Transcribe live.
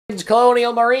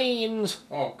Colonial Marines.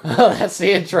 Oh, cool. That's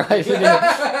the intro.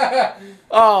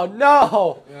 Oh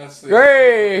no! That's the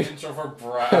Great! intro for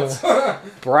Bratz.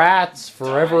 Bratz,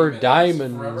 forever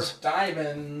diamonds. Forever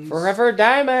diamonds. Forever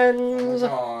diamonds.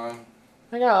 Hang on.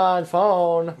 Hang on,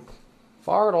 phone.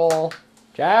 Fartle.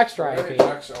 Jackstripey.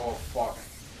 Oh fuck.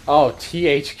 Oh,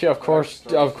 THQ. Of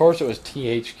course it was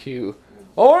THQ.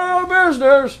 Oh, out of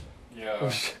business.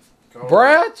 Yeah.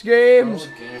 Bratz games.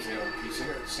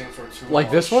 Like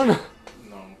much. this one? No.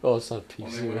 Oh, it's not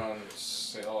When they PC. went on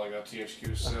sale, like that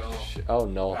THQ sale. Oh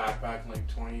no. Back in like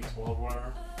 2012,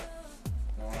 whatever.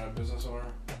 No one had business order.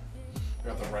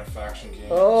 Got the Red Faction game.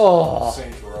 Oh.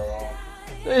 Saints Row.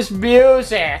 This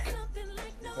music.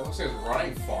 That looks like it's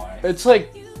running fine. It's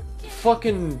like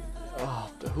fucking. Oh,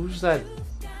 who's that?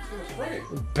 It's great.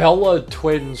 Bella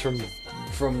twins from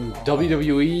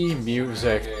WWE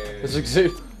music. It's like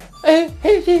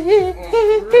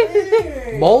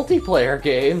multiplayer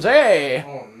games. Hey,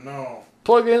 Oh no.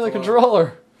 plug in the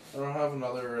controller. I don't have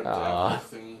another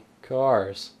adapter thingy.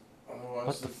 Cars. Otherwise,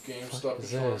 What the game fuck stuff is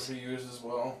controller this? to be used as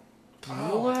well.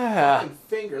 Yeah. Fucking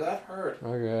finger, that hurt.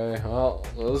 Okay, well,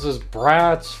 this is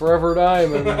Bratz Forever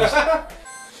Diamonds.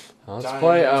 Let's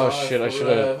play. Oh shit, I should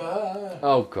have.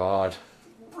 Oh god.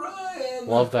 Brian.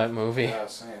 Love that movie. Yeah,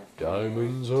 same.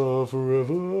 Diamonds are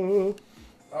forever.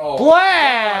 Oh.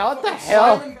 Blah! What the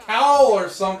hell? Simon Cowell or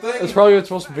something. That's probably what it's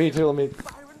supposed to be too. Let me.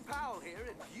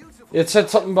 It said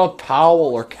something about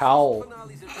Powell or Cowl.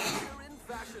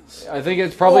 I think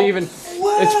it's probably even.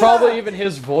 It's probably even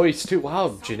his voice too.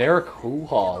 Wow, generic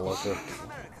hoo-ha looking.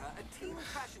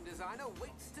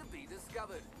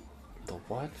 The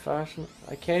what fashion?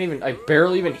 I can't even. I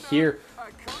barely even hear.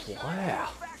 Wow.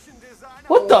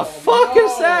 What the fuck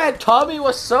is that? Tommy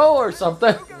Wiseau or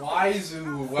something?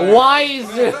 Waizu.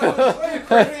 Waizu.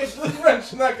 Just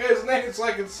mention that guy's name so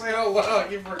I can say it out loud. I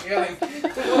keep forgetting.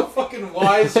 Fucking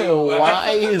Waizu.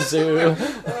 Waizu.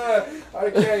 I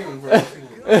can't even pronounce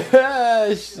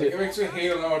Shit. it. Makes me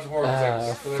hate him that much more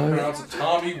because they pronounce it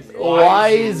Tommy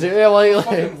Waizu.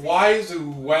 Fucking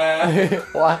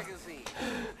Waizu. What?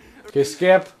 Okay,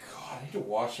 skip. God, I need to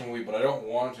watch a movie, but I don't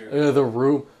want to. The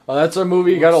Room. Oh, that's a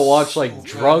movie you gotta watch like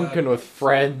drunken with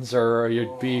friends, or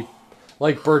you'd be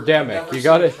like Birdemic.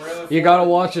 You gotta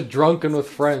watch it drunken with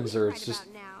friends, or it's just.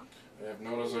 I have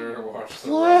no desire to watch that.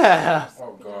 Yeah.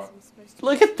 Oh god.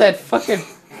 Look at that fucking.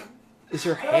 Is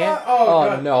your hand?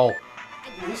 Oh no.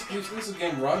 This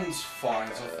game runs fine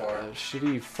so far.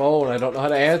 Shitty phone. I don't know how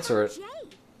to answer it.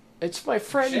 It's my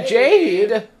friend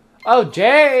Jade. Oh,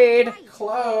 Jade.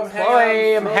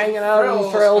 Chloe, I'm hanging out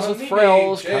in Thrills with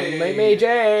Frills. Come meet me,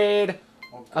 Jade.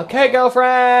 Okay,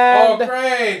 girlfriend. Oh,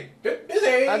 great. Bit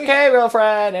busy. Okay,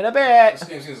 girlfriend, in a bit.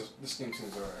 This game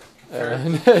seems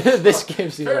alright. This game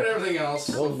seems Compared to alright. everything else.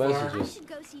 No messages.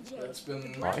 That's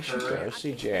been. Oh, I should go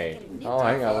see Jade. Oh,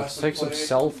 hang on. Let's take some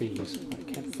selfies.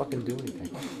 I can't fucking do anything.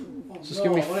 It's just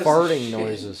giving me farting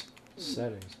noises.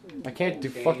 Settings. I can't do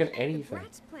fucking anything.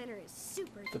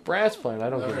 The Bratz plan, I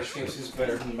don't give a shit.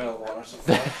 Better than Metal or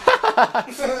something.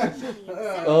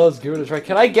 Oh, let's give it a try.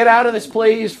 Can I get out of this,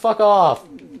 please? Fuck off.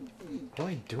 What am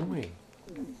I doing?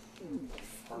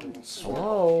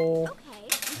 Hello?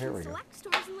 Here we go.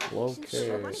 Okay.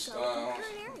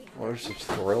 What are such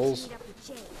thrills?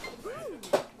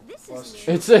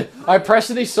 It's I press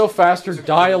these so fast her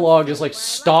dialogue is like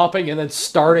stopping and then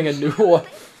starting a new one.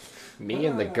 Me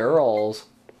and the girls.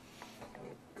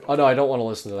 Oh no, I don't want to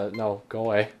listen to that. No, go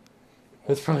away.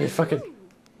 That's probably fucking.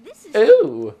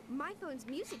 Ooh. My phone's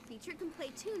music feature can play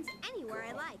tunes anywhere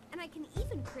I like, and I can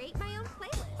even create my own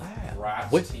playlist.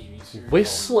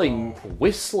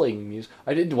 Whistling music.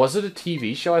 Was it a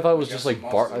TV show? I thought it was just like I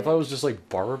thought it was just like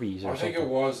Barbies or something. I think it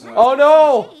was. Oh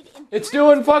no! It's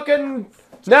doing fucking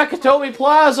Nakatomi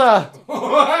Plaza.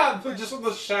 Just with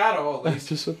the shadow, at least.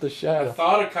 Just with the I shadow.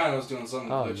 thought it kind of was doing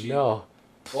something Oh glitchy. no.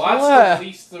 Well, that's the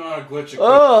least amount of glitch it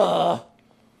could.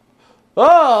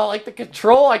 Oh, like the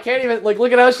control. I can't even like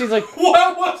look at how she's like.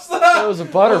 What was that? That was a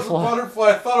butterfly. That was a butterfly.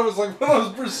 I thought it was like one of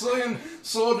those Brazilian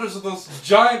soldiers with those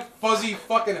giant fuzzy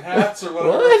fucking hats or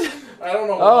whatever. What? I don't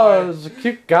know why. Oh, there's a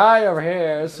cute guy over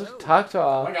here. Let's just talk to him.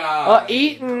 Oh my god.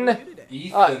 Ethan.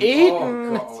 Ethan.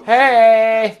 Ethan. Oh,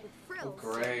 Hey. oh,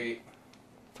 great.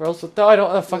 Thrills with. No, I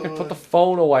don't fucking put the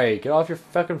phone away. Get off your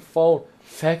fucking phone.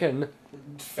 Feckin'.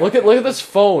 Look at this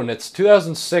phone. It's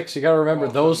 2006. You gotta remember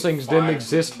those things didn't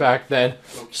exist back then.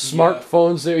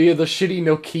 Smartphones, the shitty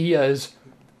Nokias.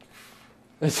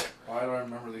 Why do I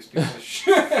remember these pieces of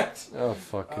shit? Oh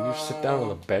fuck! Can you sit down on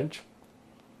the bench?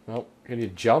 No. Can you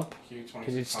jump?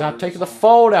 Can you stop taking the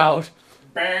phone out?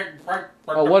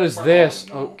 Oh, what is this?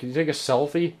 Oh, can you take a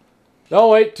selfie? No,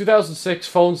 wait, 2006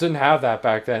 phones didn't have that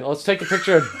back then. Let's take a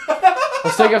picture of...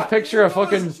 Let's take a picture of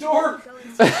fucking... Dork.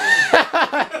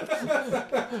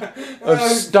 of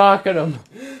stalking him.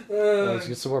 Let's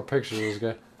get some more pictures of this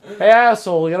guy. Hey,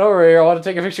 asshole, get over here. I want to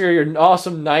take a picture of your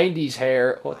awesome 90s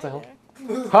hair. What the hell?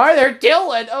 Hi there,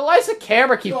 Dylan. Oh, why does the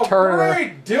camera keep turning around?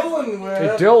 Hey, Dylan, man. Hey,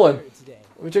 Dylan.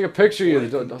 Let me take a picture of you.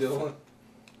 Dylan.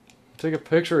 Take a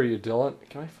picture of you, Dylan.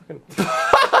 Can I fucking...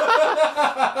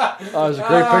 Oh, there's a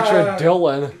great picture of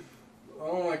Dylan.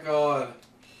 Oh my god.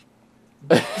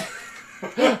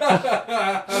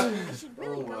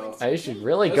 I should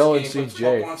really go and see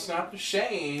Jay. On Snap to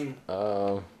Shame.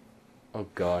 Oh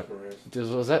god.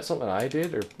 Was that something I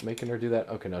did, or making her do that?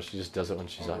 Okay, no, she just does it when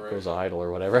she goes idle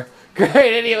or whatever. Great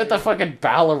idiot with the fucking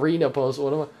ballerina pose.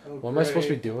 What am I supposed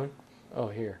to be doing? Oh,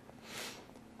 here.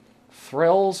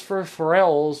 Thrills for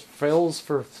thrills, frills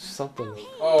for something.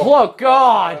 Oh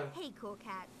god! Hey, cool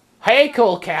cat. Hey,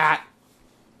 cool cat.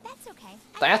 That's okay.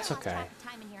 That's okay.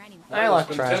 Time in here anyway. I like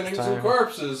been trash tending some time.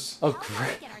 corpses. Oh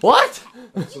great! What?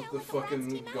 That's what the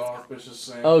fucking goth bitch is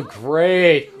saying. Oh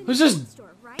great! Who's this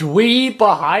dweeb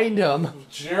behind him?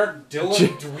 Generic Dylan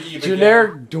dweeb.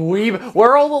 Generic dweeb.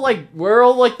 Where are all the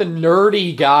the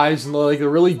nerdy guys and the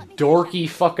really dorky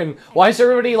fucking? Why is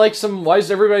everybody like some? Why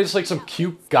is everybody just like some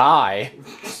cute guy?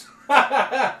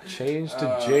 Change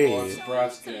to Jade. Well, it's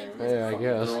Bratz game. Yeah, I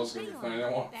guess. Girls gonna be funny.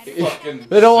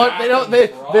 They don't want fucking.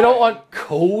 They don't want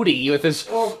Cody with his.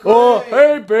 Oh, Oh,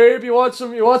 hey babe, you want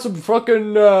some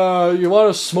fucking you want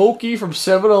a smoky from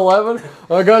 7-Eleven?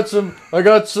 I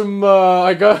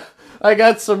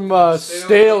got some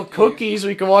stale cookies.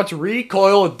 We can watch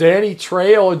Recoil with Danny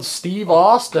Trejo and Steve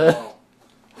Austin. Oh.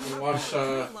 You watch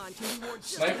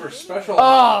Sniper Special.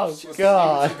 Oh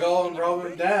god. Go and rub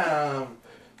him down.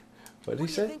 What did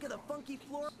he say?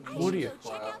 What do you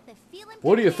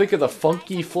think think of the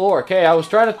funky floor? Okay, I was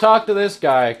trying to talk to this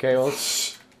guy. Okay, well,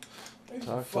 let's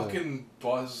talk to Fucking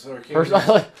buzz.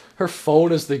 her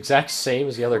phone is the exact same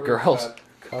as the other girl's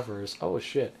covers. Oh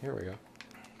shit! Here we go.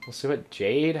 Let's see what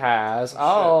Jade has.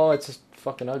 Oh, it's just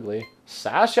fucking ugly.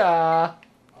 Sasha,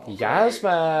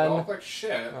 Yasmin. Don't look like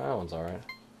shit. That one's alright.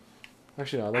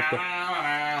 Actually, no, I like the.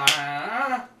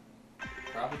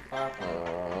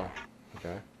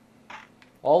 Okay.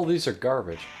 All these are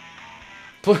garbage.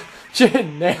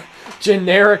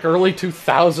 Generic early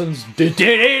 2000s.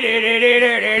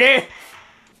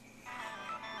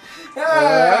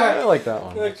 I like that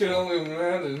one. I can only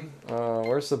imagine.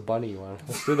 Where's the bunny one?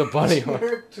 Let's do the bunny one.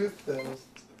 Generic 2000.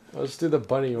 Let's do the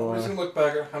bunny one. Nobody's gonna look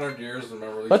back at 100 years and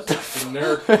remember What these the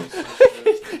generic pieces of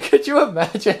shit. Could you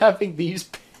imagine having these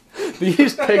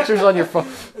pictures on your phone?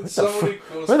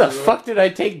 Where the fuck did I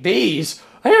take these?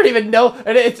 I don't even know.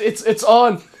 And it's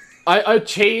on. I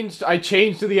changed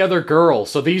to the other girl,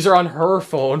 so these are on her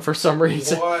phone for some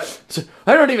reason. What? So,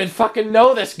 I don't even fucking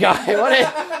know this guy.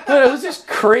 Who's this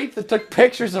creep that took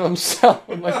pictures of himself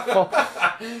with my phone?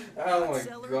 Oh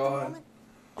my god.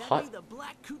 Hot. The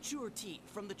black couture tee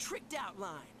from the tricked out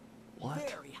line. What?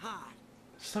 Very hot.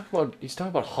 He's talking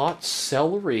about hot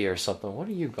celery or something. What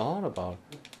are you on about?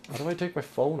 How do I take my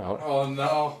phone out? Oh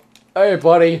no. Hey,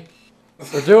 buddy.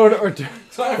 We're doing.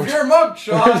 Time for your mug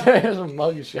shot. There's some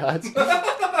mug shots.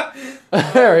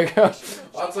 There we go.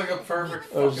 That's like a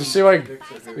perfect. Just see if I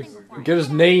can get his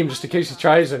name just in case he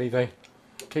tries anything.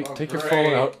 Okay, take your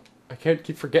phone out. I can't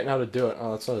keep forgetting how to do it.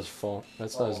 Oh, that's not his phone.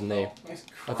 That's not his name.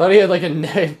 I thought he had like a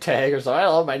name tag or something. I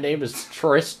don't know. My name is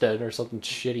Tristan or something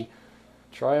shitty.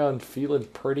 Try on feeling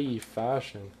pretty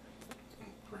fashion.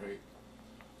 Great.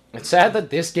 It's sad that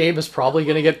this game is probably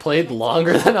going to get played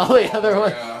longer than all the other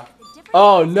ones. Yeah.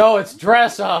 Oh no, it's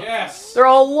dress up. Yes. They're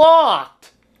all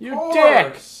locked. You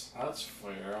dick. That's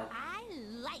fair. I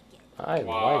like it. I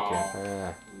like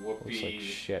it. Looks like Whoopee.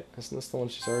 shit. Isn't this the one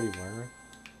she's already wearing?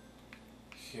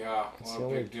 Yeah. It's What the a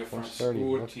only big difference. one she's already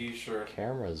Ooh, a looked- t-shirt.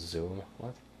 Camera zoom.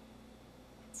 What?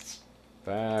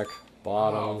 Back. Wow,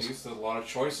 Bottoms. these are a lot of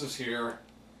choices here.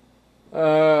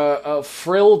 A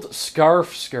frilled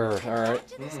scarf skirt. Alright.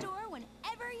 To the store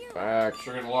whenever you're Back.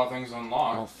 Sure get a lot of things Oh,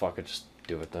 unlocked. fuck it. Just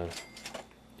do it then.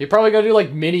 You're probably gonna do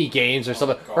like mini games or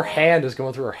something. Her God. hand is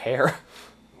going through her hair.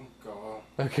 Oh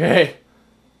god. Okay.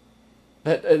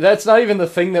 That's not even the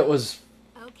thing that was.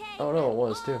 okay. Oh no, it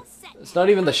was too. all set. It's not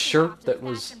even the Let's get shirt off to that the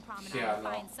was. fashion promenade Yeah, to no.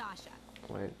 find Sasha.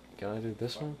 Wait, can I do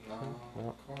this one? No. No.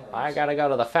 Of course. I gotta go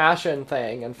to the fashion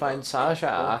thing and find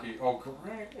Sasha. Oh,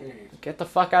 great. Get the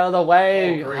fuck out of the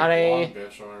way, Oh, great honey. blonde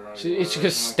bitch over there. She should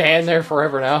just stand there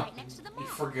forever now. Right next to the You mall.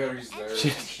 forget he's there. She-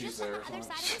 She's there. Other side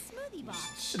of the smoothie bar.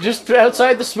 Just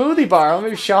outside the smoothie bar.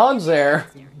 Maybe Sean's there.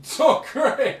 So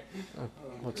great.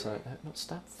 What looks like. No,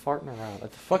 stop farting around. The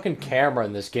fucking camera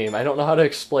in this game, I don't know how to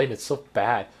explain it. It's so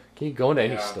bad. Can you go into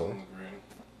any store?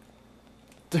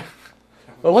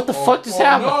 Well, what the fuck just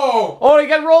happened? No! Oh, you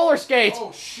got roller skates!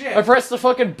 Oh shit! I pressed the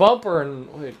fucking bumper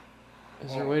and wait.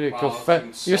 Is there a way to go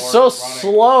fast? You're so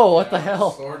slow. What the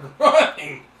hell?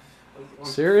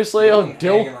 Seriously? Oh,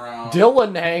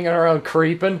 Dylan hanging around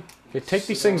creeping. Okay, take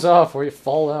these things off or you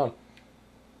fall down.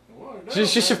 She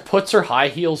just puts her high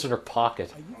heels in her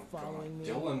pocket.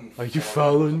 Are you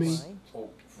following me?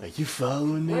 Are you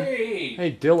following me?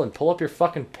 Hey, Dylan, pull up your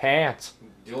fucking pants.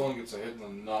 Dylan gets a hit in the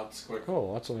nuts quick.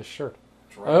 Oh, that's on his shirt.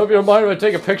 I hope you don't mind if I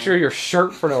take a picture of your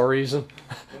shirt for no reason.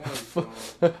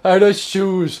 Hey, nice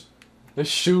shoes. Nice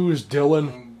shoes,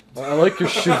 Dylan. I like your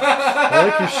shoes. I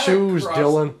like your shoes,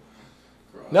 Dylan.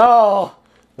 No!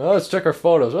 Well, let's check our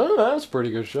photos. Oh, that's a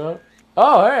pretty good shot.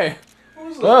 Oh, hey!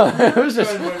 Who's this?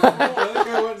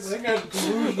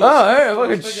 Oh, hey,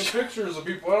 look at taking pictures of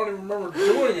people. I don't even remember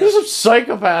doing it. There's some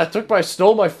psychopath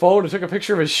stole my phone and took a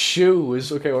picture of his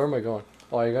shoes. Okay, where am I going?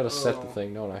 Oh, you gotta set the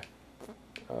thing, don't I?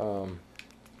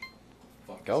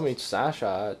 Go meet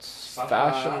Sasha. It's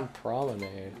Fashion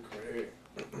Promenade.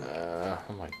 Oh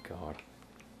my god.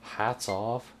 Hats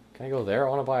off. Can I go there? I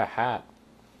want to buy a hat.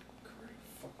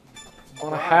 I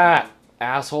want a hat,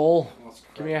 asshole.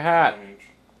 Give me a hat.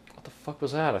 What the fuck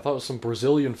was that? I thought it was some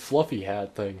Brazilian fluffy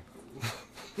hat thing.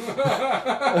 What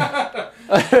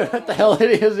the hell?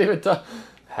 It is even tough.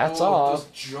 Hats off. Those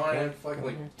giant fucking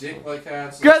like dick-like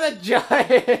hats. Got the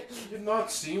giant. You did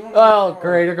not see one? Oh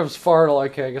great! Here comes Fartle.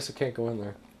 Okay, I guess I can't go in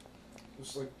there.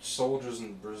 It's like soldiers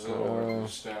in Brazil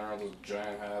just standing around those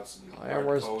giant hats. And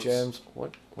where's Gems?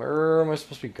 What? Where am I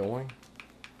supposed to be going?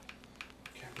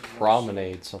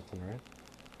 Promenade something, right?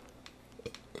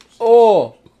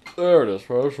 Oh, there it is.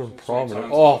 Fashion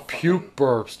Promenade. Oh, puke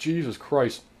burps. Jesus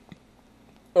Christ.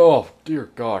 Oh dear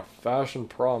God. Fashion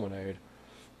Promenade.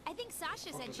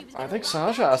 I think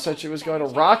Sasha said she was going to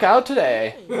rock out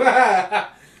today.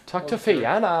 Talk to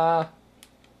Fiona.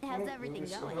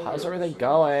 How's everything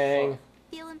going?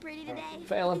 Feeling pretty today?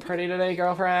 Feeling pretty today,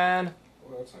 girlfriend?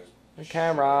 The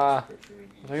camera.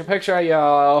 Take a picture of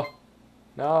you.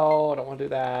 No, I don't want to do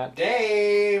that.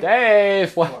 Dave!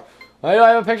 Dave! What? Why do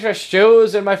I have a picture of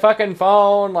shoes in my fucking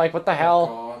phone? Like, what the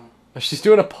hell? She's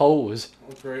doing a pose.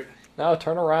 That's great. No,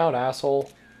 turn around,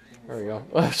 asshole. There we go.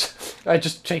 I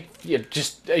just take,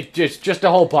 just a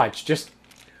whole bunch. Just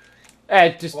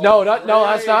no, that's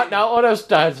not what I was.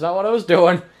 That's not what I was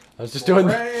doing. I was just doing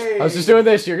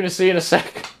this. You're gonna see in a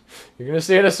sec. You're gonna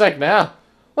see in a sec now.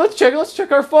 Let's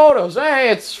check our photos.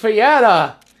 Hey, it's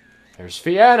Fiona. There's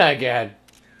Fiona again.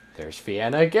 There's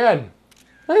Fiona again.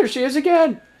 There she is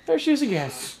again. There she is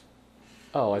again.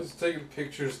 Oh, it's taking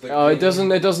pictures. Oh, it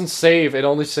doesn't save. It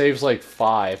only saves like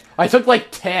 5. I took like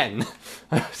 10.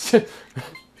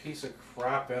 Piece of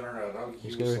crap internet. I'm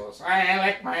useless. I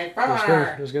like my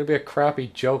phone. There's gonna be a crappy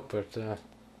joke, but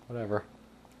whatever.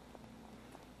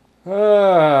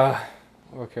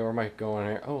 Okay, where am I going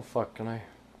here? Oh fuck, can I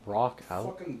rock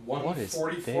out? Fucking what is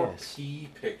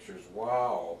 144p pictures.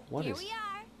 Wow. What Here is? we are.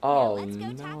 Oh now let's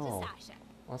go no. talk to Sasha.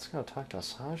 Let's go talk to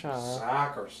Sasha.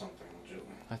 Sack or something.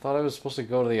 I thought I was supposed to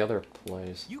go to the other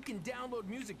place. You can download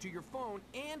music to your phone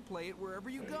and play it wherever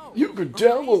you go. You could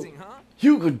download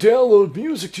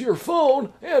music to your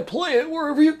phone and play it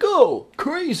wherever you go.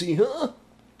 Crazy, huh?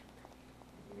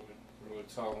 Really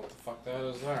tell what the fuck that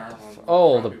is there.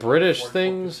 Oh, the British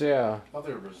things, yeah.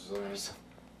 Other Brazilians.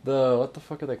 What the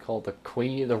fuck are they called? The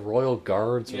Queen, the Royal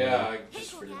Guards. Yeah, I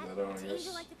just figured that out. I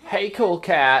guess. Hey, cool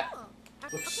cat.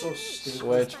 Looks so stupid.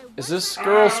 Switch. Is this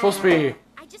girl supposed to be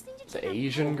the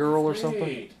Asian girl or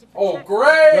something? Oh,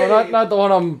 great! No, not the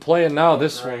one I'm playing now.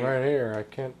 This one right here. I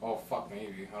can't. Oh fuck,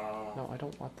 maybe. I don't know. No, I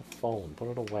don't want the phone. Put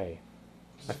it away.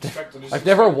 I've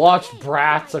never watched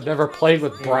Bratz. I've never played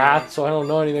with Bratz, so I don't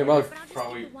know anything about.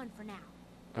 Probably.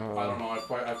 I don't know. I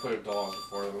played Dolls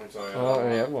before. Let me tell you. Oh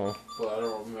yeah, well. But I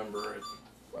don't remember it.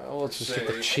 Well, let's just get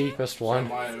the cheapest one.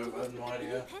 I have no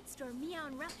idea.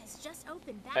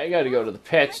 I gotta go to the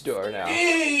pet store now.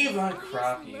 Even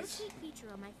crappies.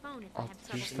 I'll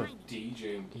use the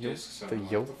DJ discs. The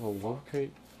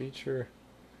locate feature.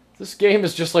 This game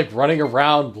is just like running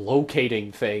around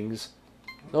locating things.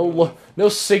 No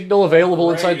signal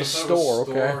available inside the store.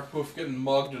 Okay. Poof, getting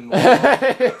mugged and.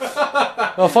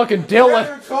 Oh, fucking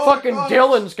Dylan! Fucking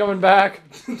Dylan's coming back.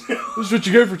 This is what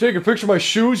you get for taking a picture of my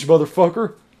shoes, you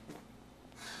motherfucker.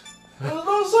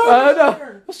 Those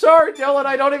over Sorry, Dylan,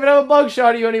 I don't even have a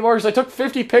mugshot of you anymore because I took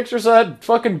 50 pictures of that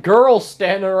fucking girl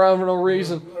standing around for no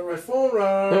reason. My phone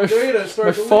ran out of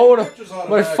data.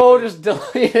 My phone just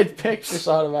deleted pictures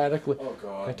automatically. Oh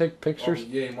god. Can I take pictures? Oh,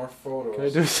 yay, more photos. Can I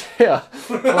do? Yeah.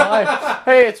 Why?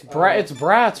 Hey, it's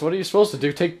Bratz. What are you supposed to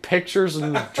do? Take pictures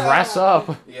and dress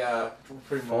up? Yeah,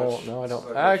 pretty much. Oh no, I don't.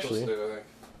 Like Actually, do, I think.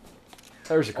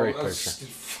 there's a great that's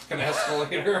picture. Fucking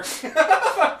escalator.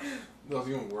 That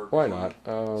doesn't even work. Why not?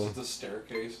 This is the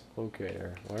staircase. Okay,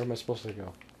 there. Where am I supposed to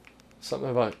go? Something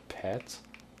about pets?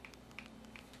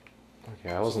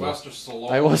 Okay, I wasn't. Sylvester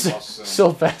Stallone. I wasn't.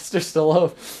 Sylvester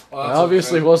Stallone. I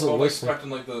obviously okay. wasn't I'm listening.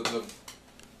 expecting like the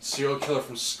serial killer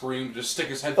from Scream to just stick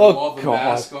his head through Oh, all the God.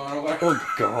 mask on or whatever.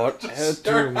 Oh god. Just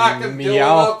start hacking Dylan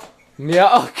Meow. up.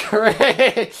 Meow.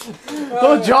 Great.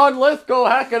 Oh, John Lithgow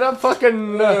hacking up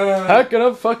fucking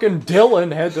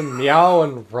Dylan. Had to meow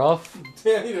and rough.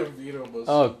 Danny DeVito was.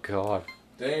 Oh god.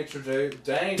 Danny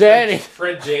Danny.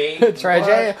 Treje.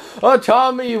 Treje. Oh,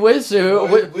 Tommy Wiseau.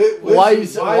 Why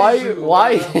is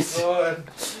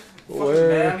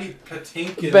Manny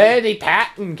Patinkin. Betty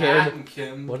Pattinkin?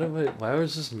 Pattinkin. What am I? Why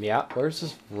was this meow? Where's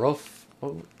this rough?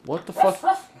 What the fuck?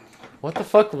 What the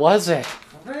fuck was it?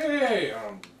 Hey.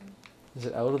 Is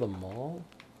it out of the mall?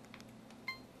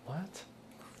 What?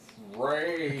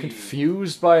 Ray.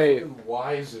 Confused by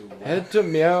Wazoo. head to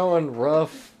meow and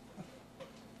rough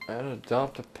and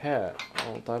adopt a pet.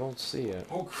 I don't see it.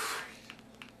 Oh,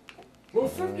 well,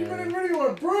 50-minute video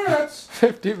on Bratz.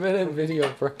 50-minute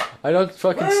video, bro. I don't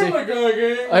fucking see. Family Guy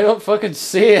game. I don't fucking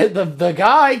see it. The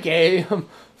guy game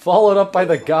followed up by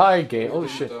the guy game. Oh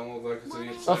shit.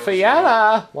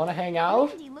 Fiona, wanna hang out?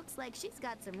 Brandy looks like she's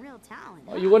got some real talent.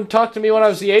 Oh, you wouldn't talk to me when I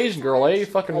was the Asian girl, eh? You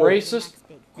fucking racist.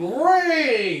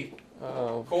 Great.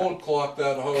 Oh. Cold clock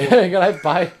that hoe.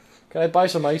 Can I buy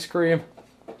some ice cream?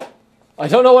 I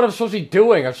don't know what I'm supposed to be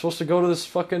doing. I'm supposed to go to this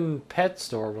fucking pet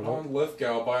store. But On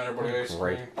Lithgow buying everybody ice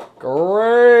cream.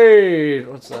 Great.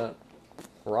 What's that?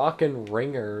 Rockin'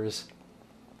 Ringers.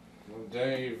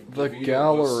 Dave The DeVito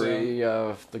gallery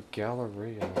of the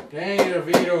Galleria. Danny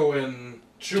DeVito and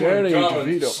chewing Danny gum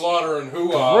DeVito. and slaughtering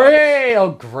hoo-ha. Great!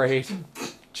 Oh, great.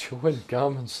 Chewing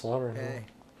gum and slaughtering.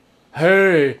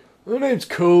 Hey, my name's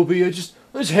Kobe. I just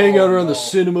hang out around the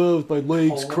cinema with my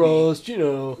legs crossed, you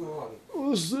know.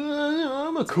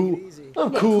 I'm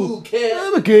cool. Kid.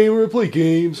 I'm a gamer. I play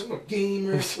games. I'm a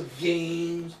gamer with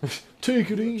games.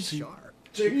 Take it easy.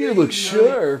 Take You it look easy,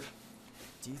 sharp.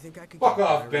 Do you think I could Fuck get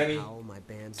off, better Benny. at how my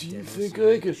band's Do you demos think make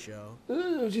I the could? show?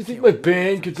 Do you think my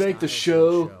band could make the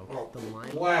show? The line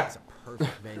Black. is a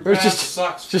perfect venue. Or That just-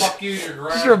 sucks. just- Fuck you, your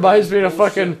Just reminds me of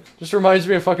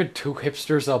fucking two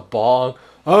hipsters a bong.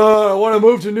 I want to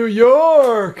move to New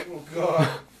York. Oh god.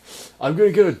 I'm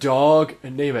gonna get a dog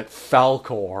and name it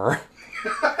Falcor.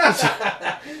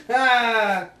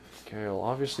 Ah, Okay, well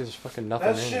obviously there's fucking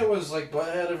nothing that in shit it. was like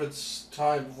ahead of its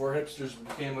time before hipsters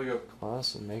became like a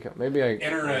Class and makeup. Maybe I.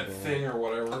 internet thing or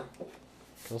whatever.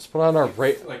 Let's put on our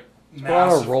Like put on our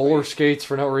massively. roller skates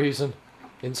for no reason.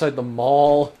 Inside the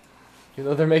mall. You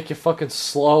know they make you fucking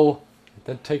slow.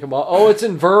 Then take them off. Oh, it's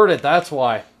inverted. That's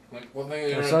why. Like one thing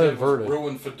the It's internet not did inverted. was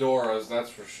ruin fedoras, that's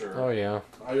for sure. Oh yeah.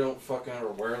 I don't fucking ever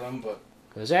wear them, but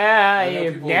Cause I you know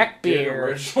have people neck did beard.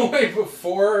 originally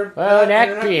before. Oh, that neck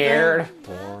internet beard.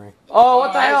 thing. Boring. Oh,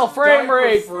 what the hell? it's Frame diaper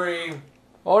rate. Frame.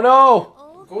 Oh no.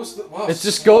 Oh, Goes to, wow, It's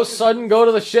just go sudden, go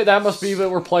to the shit. That must be that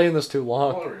we're playing this too Oh,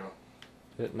 long. there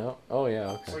we go. No? Oh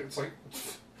yeah, It's okay. like, it's like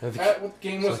I think- what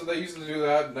game was it that used to do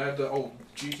that? And had to,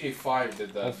 GTA 5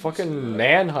 did that. Oh, Used to do fucking that.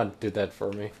 Manhunt did that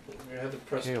for me. You had to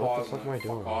press Hey, what pause the fuck and am I then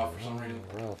doing? fuck off for some reason.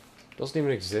 Rough. Doesn't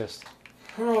even exist.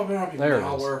 Oh, man, There it is.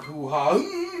 malware, hoo-ha.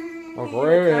 Oh,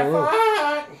 great.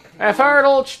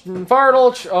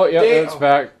 Fartulch. Oh, yeah, it's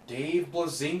back. Dave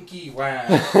Blazinski, wow.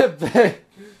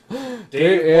 Dave,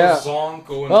 Dave yeah.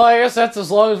 Blazonko and Well, I guess that's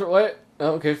as long as we're... Wait.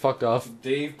 Oh, okay, fucked off.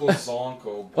 Dave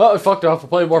Blazonko. Oh, it fucked off. We're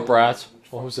playing more Bratz.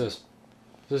 Well, who's this?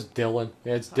 This is Dylan.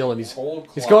 Yeah, it's Dylan. He's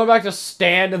He's going back to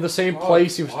stand in the same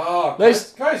place he was... Wow,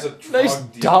 Nice- this guy's a drug Nice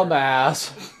dealer.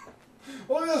 dumbass.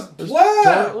 Look at this Look black.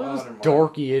 at this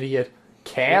dorky idiot.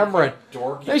 Cameron.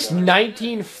 Dorky Nice guy.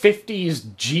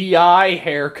 1950s GI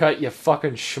haircut, you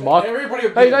fucking schmuck. Everybody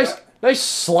would be Hey, nice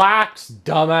slacks, I'm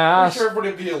dumbass. sure everybody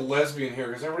would be a lesbian here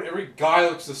because every guy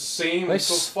looks the same. Nice-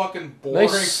 It's so fucking boring.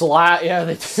 Nice slack. Yeah,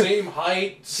 they do. Same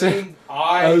height, same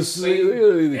eyes,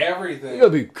 same everything. You gotta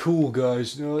be cool,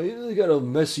 guys. You know, you got a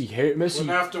messy hair, messy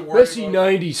Wouldn't have to worry about,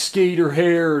 90s skater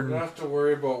hair, Wouldn't and have to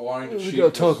worry about wanting to We cheat.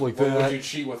 gotta talk with- like what that. would you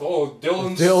cheat with? Oh,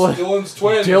 Dylan's Dylan-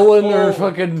 twin. Dylan oh. or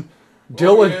fucking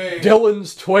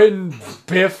Dylan's twin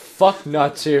Biff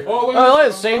fucknuts here. Oh, look at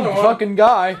the same fucking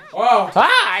guy. Wow.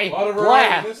 Hi! A lot of Blah.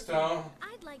 variety in this town.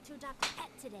 I'd like to adopt a pet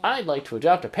today. I'd like to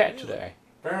adopt a pet today.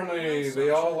 Apparently, they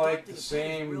all like the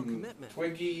same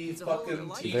Twiggy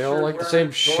fucking t-shirt. They all like the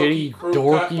wearing same shitty,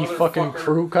 crew-cut dorky fucking motherfucker.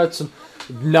 crew cuts and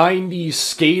 90s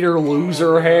skater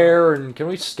loser hair. And can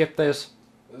we skip this?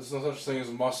 There's no such thing as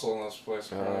muscle in this place.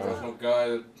 There's no guy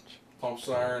that pumps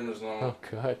iron. There's no. Oh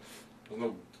god. There's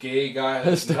no gay guy.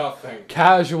 There's nothing.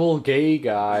 Casual gay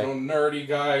guy. There's no nerdy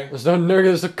guy. There's no nerd.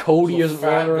 There's a Cody There's is no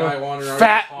fat wandering guy around. wandering around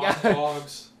Fat with hot guy.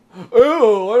 dogs.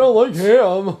 Ew, I don't like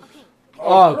him.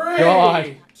 Oh, great.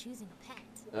 God. Choosing a pet.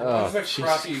 Oh, What's that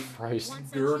crappy Jesus Christ.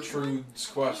 Gertrude's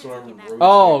Quest, whatever.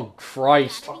 Oh,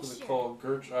 Christ. What the fuck is it called?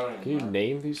 Gertrude? I don't even Can you know.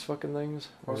 name these fucking things?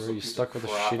 Or What's are the you piece stuck of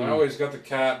with a crap? I shitty... always got the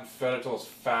cat and fed it till it's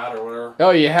fat or whatever. Oh,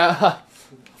 yeah.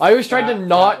 I always tried to Fat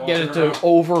not get it to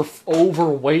walking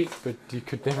overweight, but you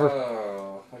could never...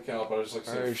 I can't help it. I just like Are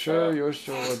saying you sure fat. you wish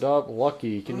to adopt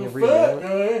Lucky? Can you Fat rename it?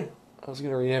 guy. I was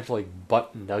gonna rename it to, like,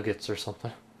 Butt Nuggets or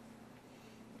something.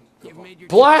 You've made your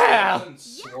Blah!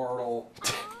 Swirtle.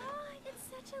 Aw, it's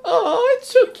such a Oh, it's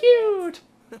so cute!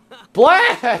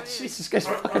 Blah! Jesus, guy's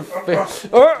fucking fit.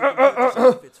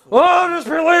 Oh, I'm just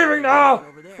relieving now!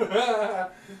 over there.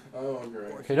 Oh,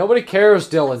 great. Okay, nobody cares,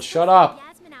 Dylan. Shut up.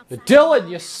 Yasmin outside. Dylan,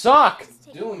 you suck!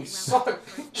 Dylan, you suck.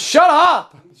 Shut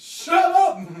up! Shut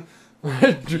up.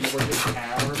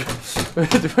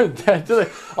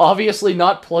 Obviously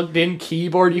not plugged in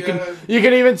keyboard. You Yeah.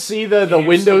 can even see the Game's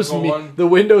Windows still going. the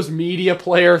Windows Media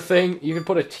Player thing. You can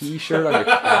put a T-shirt on your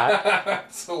cat.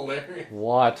 That's hilarious.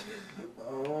 What?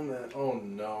 Oh man. Oh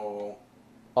no.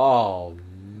 Oh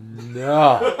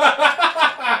no!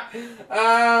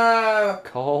 Ah.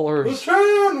 Callers.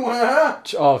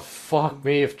 Oh fuck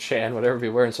me if Chan would ever be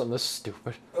wearing something this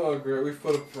stupid. Oh great, we've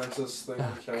put a princess thing in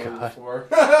the channel God. before.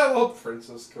 A little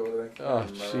princess code. I Oh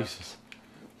can't remember. Jesus.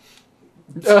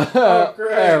 Oh, great.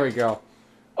 There we go.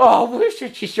 Oh,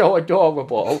 isn't she so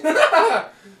adorable? Oh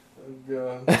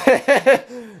god.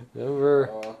 Number.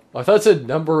 I thought it said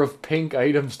number of pink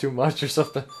items too much or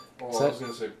something. Oh, Is I that- was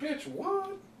gonna say, bitch,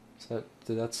 what?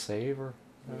 Did that save or?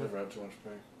 I never had too much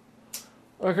pink.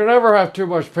 I can never have too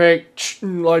much pink.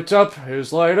 Lights up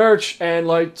his lighter and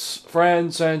lights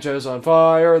Fran Sanchez on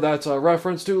fire. That's a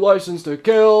reference to License to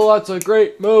Kill. That's a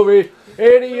great movie.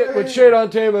 Idiot with shit on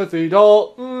Timothy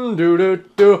Dalton. Do do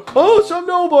do. Oh, some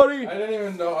nobody. I didn't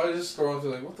even know. I was just scrolling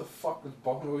through like, what the fuck was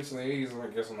Buck movies in the 80s? And I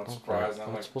guess I'm not surprised. And I'm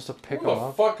I'm like, supposed to pick who them the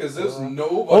up. fuck is this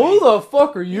nobody? Who the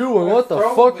fuck are you and what the I've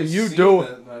fuck probably are you seen doing?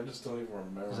 it, and I just don't even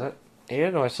remember. Is that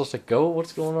it? Am I supposed to go?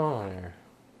 What's going on here?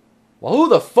 Well, who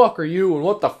the fuck are you and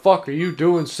what the fuck are you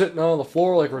doing sitting on the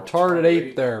floor like retarded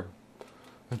ape there?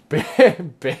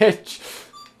 Bitch.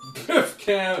 Biff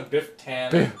Cannon. Biff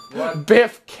Tannen. What?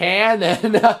 Biff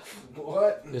Cannon.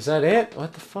 What? Is that it?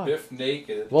 What the fuck? Biff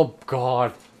Naked. Well,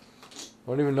 God. I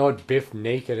don't even know what Biff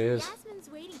Naked is. Yasmin's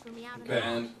waiting for me out in the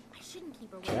Band. hall. I shouldn't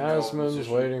keep her waiting. Jasmine's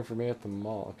musician. waiting for me at the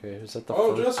mall. Okay, is that the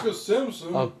Oh, first? Jessica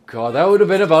Simpson. Oh, God, that would have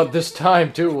been about this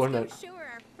time, too, wouldn't it? Show her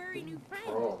our furry new friend.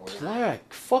 Probably.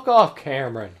 Black. Fuck off,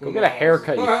 Cameron. Go Who get a knows?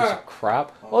 haircut, you piece of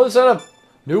crap. Oh, is that a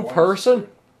new person?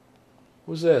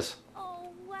 Who's this? Oh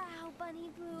wow, Bunny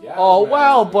Boo. Yeah. Oh, Yasmin.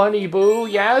 wow, Bunny Boo.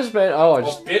 Yasmin. Oh, I Oh,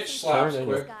 just bitch slaps turned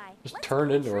into quick. Guy. Just Let's turn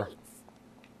go into her. treats.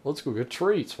 Let's go get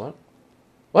treats. What?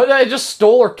 What? I just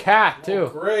stole her cat, Oh, too.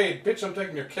 great. Bitch, I'm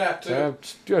taking your cat, too. I'm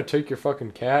just gonna take your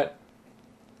fucking cat.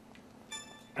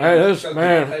 Hey, this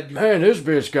this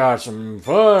bitch got some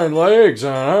fine legs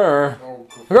on her. Oh,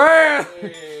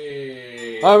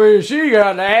 Hey! I mean, she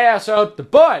got the ass out the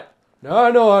butt. Now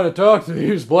I know how to talk to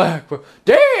these black people.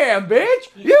 Damn, bitch,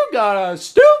 you got a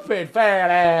stupid fat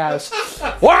ass.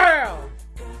 Wow.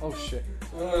 Oh shit.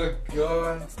 Oh,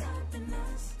 God.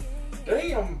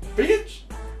 Damn, bitch.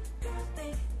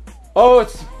 Oh,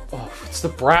 it's the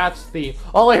Bratz theme.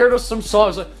 All I heard was some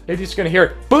songs. They're just gonna hear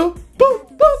it. Boop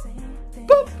boop boop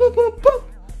boop boop boop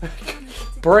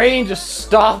boop. Brain just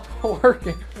stopped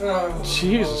working. Oh,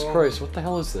 Jesus Christ, what the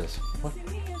hell is this? What,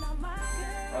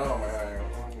 Oh, man.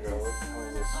 What the hell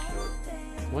is this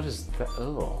shit? what is that?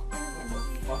 Oh.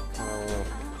 Fuck. Oh.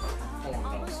 Oh,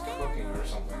 no, it's cooking or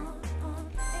something.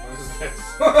 What is this?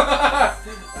 I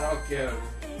don't get it.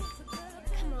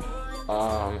 Come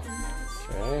on.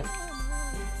 Okay.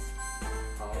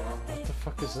 What the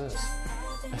fuck is this?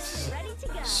 Ready to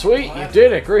go. Sweet, you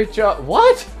did it. Great job.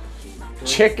 What?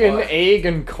 Chicken, egg,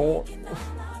 and corn.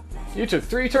 You took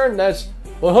 3 turns. That's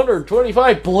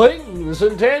 125 blings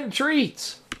and 10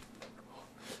 treats.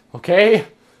 Okay.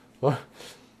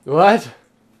 What?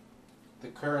 the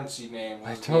currency name.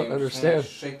 I This don't game understand.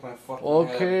 Shake my fucking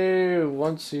head. Okay,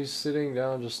 once he's sitting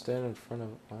down, just stand in front of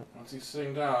what? Once he's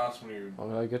sitting down, that's when you.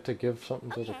 Oh, I get to give something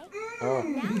to the. Okay. Oh,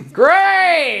 Now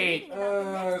great!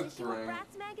 It's ring. ring.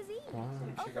 Bratz magazine. Wow.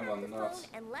 Kick Open him up on the the nuts.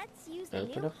 phone and let's use the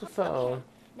Open new up the okay. phone.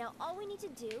 Now all we need to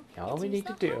do All is we use need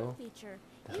the to do. home feature.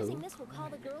 The Using who? this will call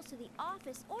the girls to the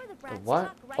office or the The Bratz what?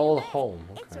 talk right Oh, the away. home.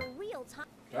 It's Okay. a real time.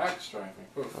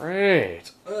 Backstriping. Poof.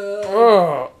 Great.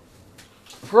 Oh,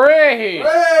 great.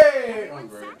 Hey! Oh,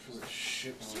 great. This is a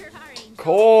shit one. Sure are angels.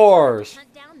 Course.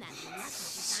 Hunt down that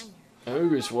lucky I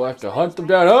diner. guess we'll have to hunt them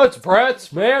down. Oh, it's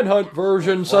Bratz manhunt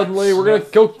version. Suddenly, we're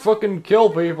gonna fucking kill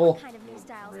people. What kind of new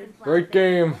styles been Great flagged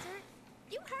game. there,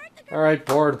 you heard the girl. All right,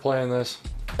 bored playing this.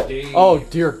 Dave. Oh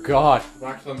dear God,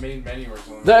 Back to the main menu or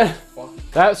something. that Fuck.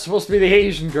 that's supposed to be the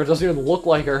Asian girl. Doesn't even look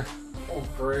like her. Oh,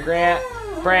 great.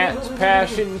 Brat's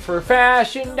passion for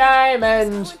fashion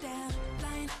diamonds.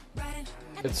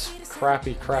 It's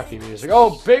crappy music.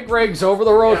 Oh, big rigs over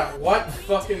the road. Yeah, what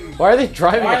fucking. Why are they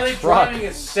driving Why are a they truck? driving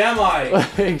a semi?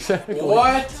 Exactly.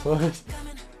 What? What?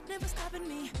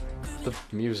 The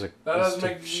music. That is doesn't too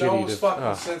make shitty no to- fucking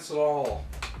oh, sense at all.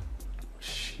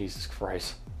 Jesus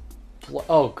Christ.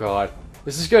 Oh God.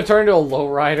 Is this gonna turn into a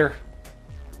lowrider?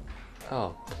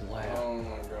 Oh, blah. Oh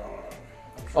my god.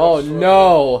 Oh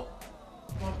no.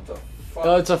 What the fuck?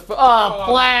 Oh, it's a. Oh,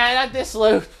 blah. Not this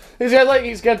loop.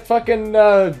 He's got fucking.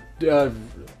 Oh,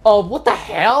 what the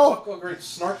hell? Fuck, oh, great.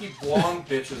 Snarky blonde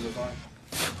bitches is like.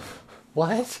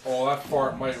 What? Oh, that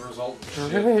fart might result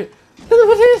in shit.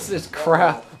 What is this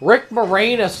crap? Rick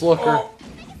Moranis looker. Oh.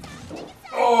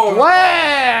 Oh.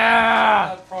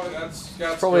 Wow! That's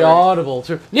Probably scary. audible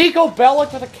too. Nico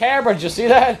Bellic with a camera. Did you see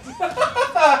that?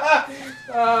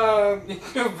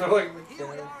 Like,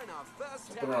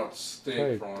 put her on steak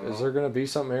Wait, prawn, is huh? there gonna be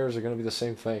something here? Or is it gonna be the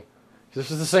same thing? If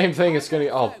this is the same thing. It's gonna be.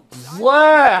 Oh,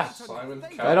 blah! Simon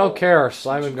I don't Cowell. care.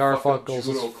 Simon Some fucking Garfunkel.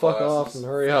 judo Let's fuck off classes. and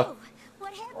hurry up.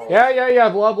 What happened? Yeah.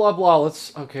 Blah blah blah.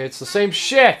 Let's. Okay, it's the same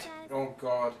shit. Oh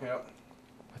god, yep.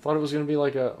 I thought it was gonna be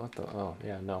like a. What the? Oh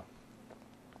yeah, no.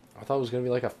 I thought it was gonna be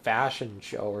like a fashion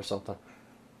show or something.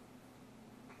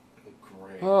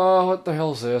 Great. Oh, what the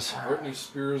hell is this? Britney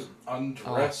Spears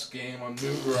undress game on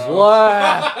Newgrounds.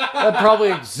 Blah! That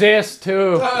probably exists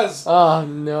too. It does. Oh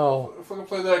no. I fucking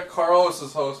played that at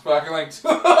Carlos's house back in like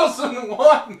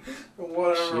 2001.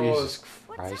 Whatever it was. Jesus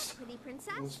Christ. What's up, pretty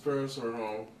princess? This parents are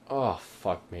home. Oh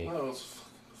fuck me. That was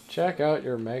Check out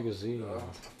your magazine.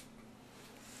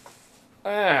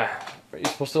 Are you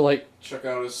supposed to like? check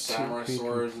out his samurai be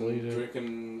swords and completed.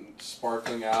 drinking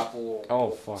sparkling apple. Oh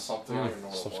fuck. Something. I don't even know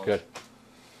what it Stuff's was. good.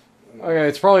 Okay,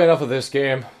 it's probably enough of this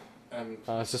game. And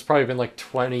It's just probably been like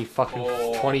 20 fucking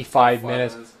oh, 25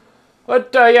 minutes. But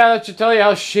yeah, that should tell you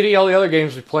how shitty all the other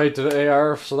games we played today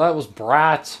are. So that was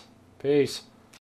Bratz. Peace.